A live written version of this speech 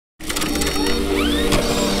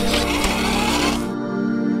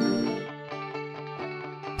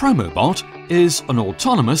Promobot is an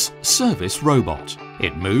autonomous service robot.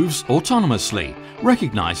 It moves autonomously,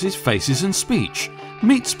 recognises faces and speech,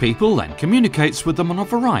 meets people and communicates with them on a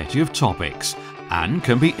variety of topics, and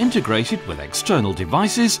can be integrated with external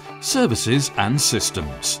devices, services and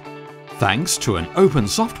systems. Thanks to an open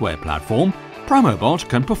software platform, Promobot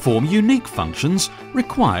can perform unique functions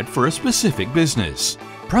required for a specific business.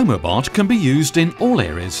 Promobot can be used in all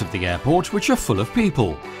areas of the airport which are full of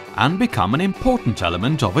people and become an important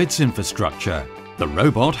element of its infrastructure. The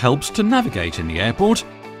robot helps to navigate in the airport.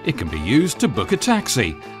 It can be used to book a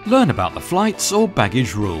taxi, learn about the flights or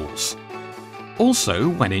baggage rules. Also,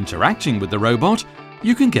 when interacting with the robot,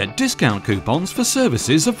 you can get discount coupons for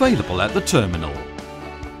services available at the terminal.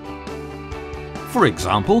 For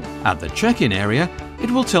example, at the check-in area, it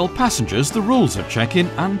will tell passengers the rules of check-in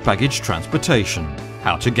and baggage transportation,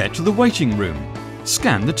 how to get to the waiting room,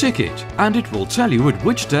 scan the ticket, and it will tell you at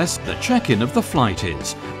which desk the check-in of the flight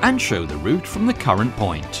is and show the route from the current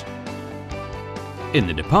point. In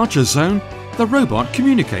the departure zone, the robot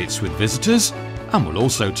communicates with visitors and will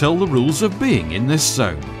also tell the rules of being in this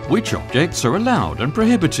zone, which objects are allowed and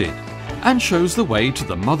prohibited, and shows the way to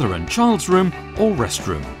the mother and child's room or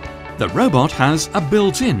restroom. The robot has a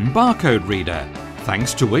built-in barcode reader,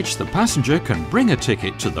 thanks to which the passenger can bring a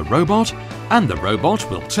ticket to the robot and the robot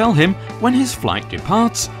will tell him when his flight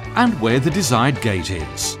departs and where the desired gate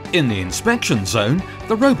is. In the inspection zone,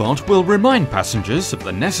 the robot will remind passengers of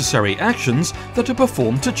the necessary actions that are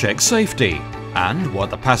performed to check safety and what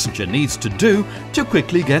the passenger needs to do to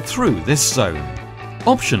quickly get through this zone.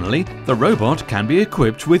 Optionally, the robot can be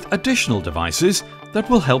equipped with additional devices that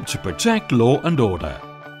will help to protect law and order.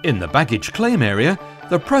 In the baggage claim area,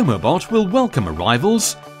 the Promobot will welcome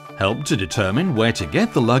arrivals, help to determine where to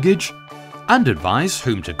get the luggage, and advise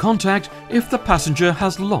whom to contact if the passenger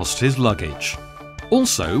has lost his luggage.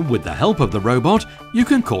 Also, with the help of the robot, you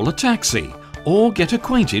can call a taxi or get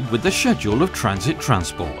acquainted with the schedule of transit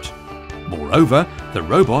transport. Moreover, the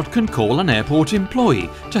robot can call an airport employee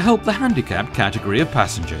to help the handicapped category of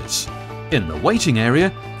passengers. In the waiting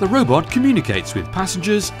area, the robot communicates with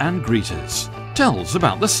passengers and greeters, tells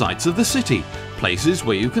about the sights of the city, places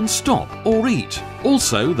where you can stop or eat.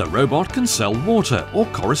 Also, the robot can sell water or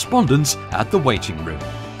correspondence at the waiting room.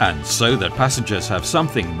 And so that passengers have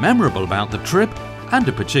something memorable about the trip and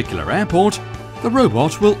a particular airport, the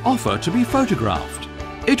robot will offer to be photographed.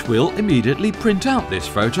 It will immediately print out this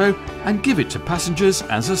photo and give it to passengers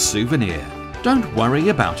as a souvenir. Don't worry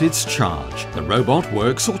about its charge. The robot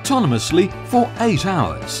works autonomously for 8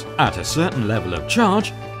 hours. At a certain level of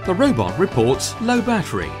charge, the robot reports low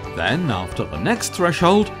battery. Then, after the next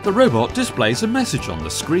threshold, the robot displays a message on the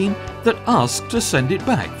screen that asks to send it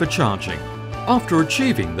back for charging. After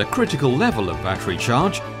achieving the critical level of battery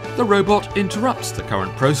charge, the robot interrupts the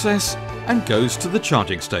current process and goes to the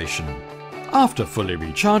charging station. After fully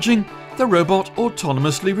recharging, the robot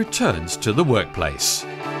autonomously returns to the workplace.